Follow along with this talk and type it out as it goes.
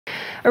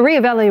A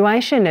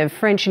re-evaluation of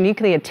French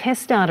nuclear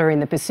test data in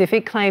the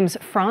Pacific claims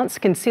France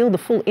concealed the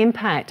full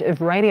impact of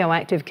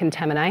radioactive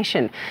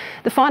contamination.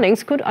 The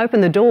findings could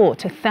open the door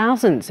to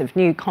thousands of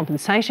new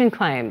compensation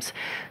claims.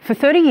 For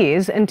 30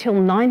 years, until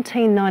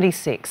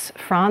 1996,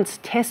 France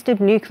tested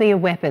nuclear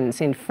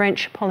weapons in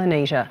French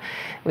Polynesia,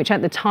 which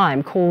at the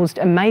time caused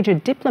a major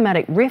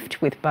diplomatic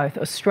rift with both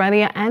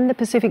Australia and the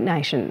Pacific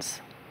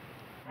nations.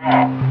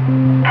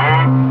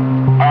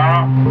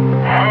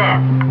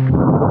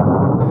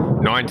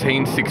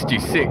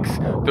 1966,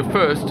 the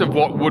first of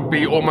what would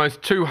be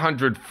almost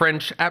 200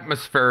 French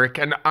atmospheric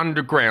and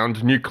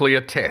underground nuclear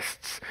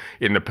tests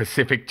in the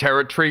Pacific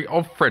territory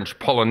of French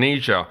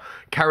Polynesia,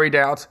 carried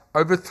out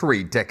over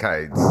 3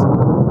 decades.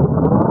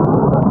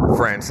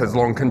 France has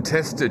long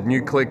contested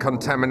nuclear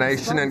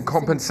contamination and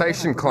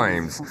compensation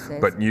claims,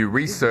 but new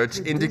research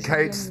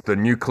indicates the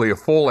nuclear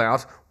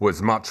fallout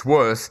was much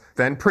worse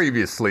than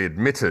previously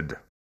admitted.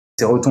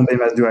 Ces retombées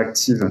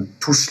radioactives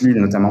touchent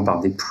l'île notamment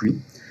par des pluies.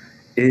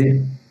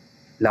 Et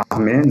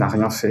l'armée n'a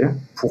rien fait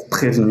pour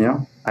prévenir,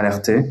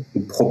 alerter ou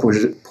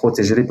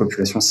protéger les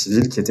populations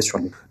civiles qui étaient sur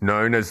l'île.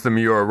 Known as the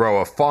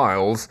Mururoa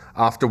Files,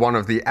 after one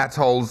of the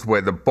atolls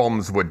where the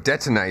bombs were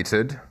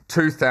detonated,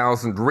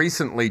 2,000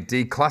 recently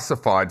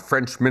declassified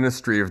French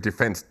Ministry of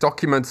Defence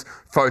documents,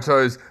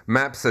 photos,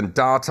 maps and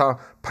data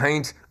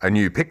paint a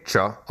new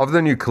picture of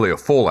the nuclear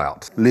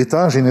fallout.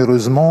 L'État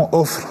généreusement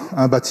offre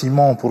un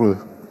bâtiment pour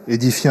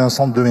édifier un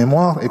centre de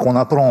mémoire et qu'on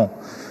apprend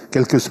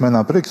quelques semaines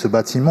après que ce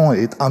bâtiment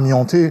est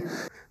amianté.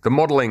 The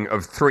modelling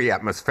of 3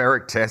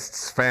 atmospheric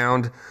tests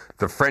found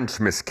the French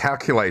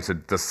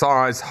miscalculated the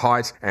size,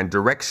 height and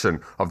direction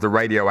of the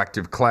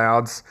radioactive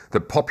clouds,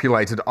 that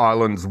populated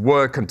islands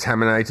were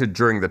contaminated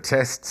during the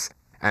tests,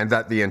 and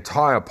that the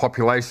entire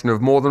population of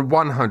more than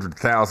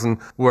 100,000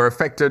 were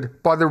affected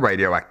by the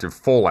radioactive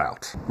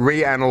fallout.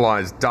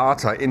 Reanalysed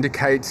data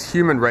indicates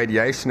human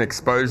radiation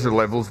exposure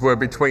levels were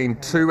between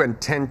 2 and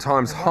 10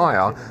 times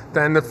higher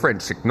than the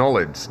French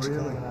acknowledged.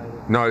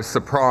 No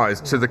surprise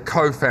to the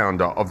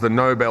co-founder of the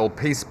Nobel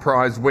Peace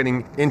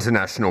Prize-winning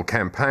international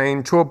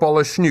campaign to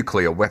abolish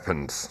nuclear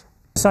weapons.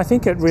 So I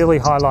think it really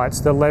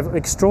highlights the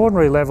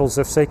extraordinary levels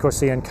of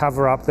secrecy and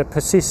cover-up that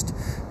persist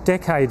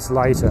decades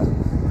later.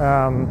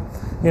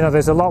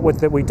 There's a lot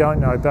that we don't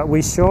know, but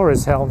we sure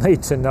as hell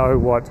need to know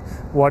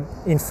what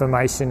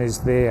information is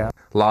there.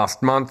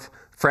 Last month,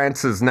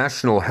 France's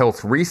National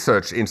Health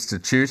Research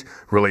Institute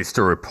released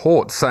a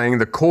report saying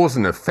the cause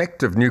and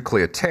effect of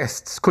nuclear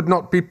tests could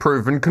not be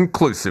proven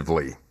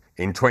conclusively.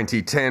 In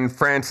 2010,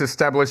 France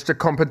established a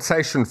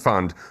compensation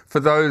fund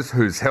for those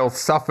whose health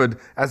suffered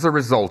as a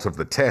result of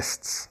the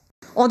tests.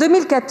 En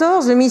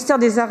 2014, le ministère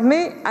des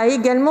Armées a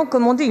également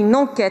commandé une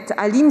enquête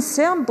à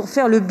l'INSERM pour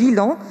faire le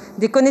bilan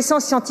des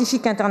connaissances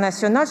scientifiques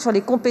internationales sur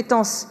les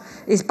conséquences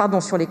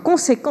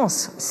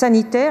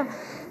sanitaires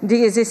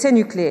des essais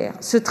nucléaires.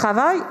 Ce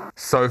travail...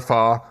 So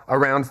far,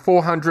 around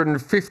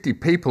 450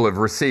 people have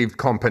received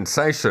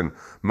compensation,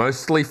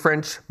 mostly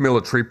French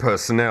military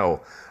personnel.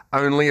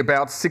 Only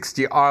about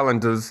 60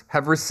 islanders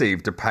have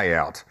received a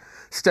payout.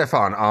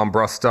 Stefan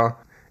Armbruster,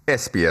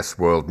 SBS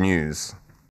World News.